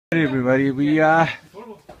Hey everybody, we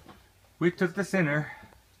took the center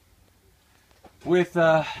with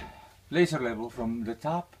laser level from the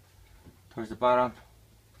top towards the bottom.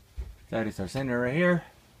 That is our center right here.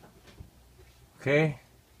 Okay,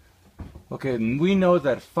 and we know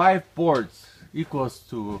that 5 boards equals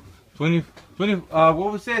to 20. What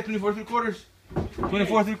would we say? 24 3/4.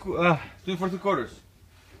 24 3/4.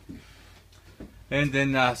 And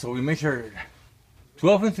then so we measured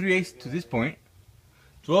 12 3/8 to this point.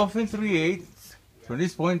 12 3/8 from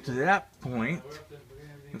this point to that point.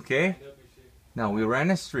 Okay. Now we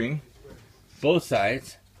ran a string, both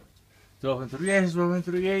sides. 12 3/8, 12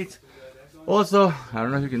 3/8. Also, I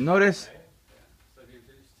don't know if you can notice.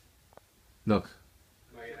 Look,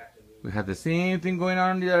 we had the same thing going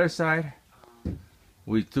on the other side.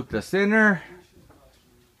 We took the center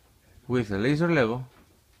with a laser level.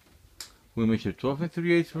 We measured 12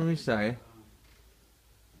 3/8 from each side.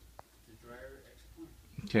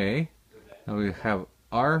 Okay, now we have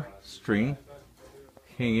our string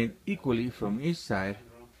hanging equally from each side,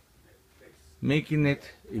 making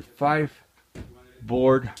it a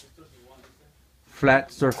 5-board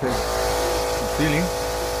flat surface ceiling.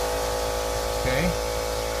 Okay,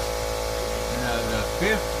 and the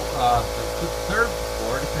third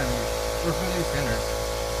board can be perfectly centered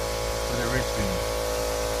with a ridge beam.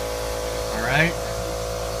 All right,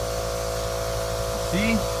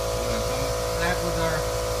 see, we're gonna come back with our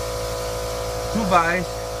 2x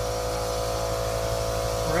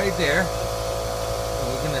right there. So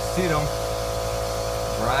we're gonna sit them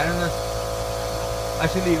right on the.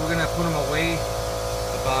 Actually, we're gonna put them away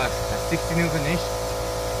about a 16 of an inch,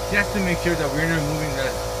 just to make sure that we're not moving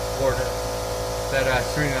that board, that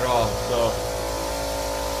string at all. So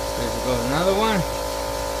there goes another one.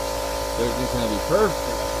 Everything's gonna be perfect,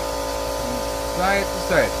 side to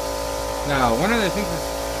side. Now, one of the things that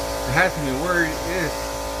has me worried is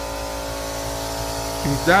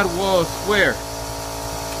that wall square?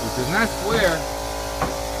 If it's not square,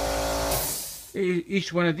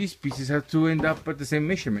 each one of these pieces have to end up at the same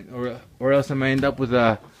measurement, or else I might end up with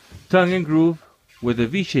a tongue and groove with a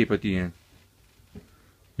V shape at the end.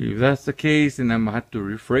 If that's the case, then I'm gonna have to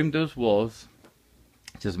reframe those walls,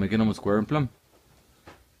 just making them square and plumb,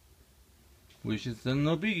 which is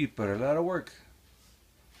no biggie, but a lot of work.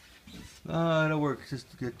 A lot of work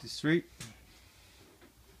just to get this straight.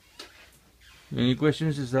 Any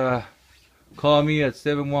questions, just call me at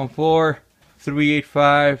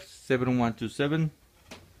 714-385-7127.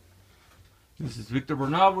 This is Victor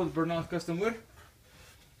Bernal with Bernal's Custom Wood.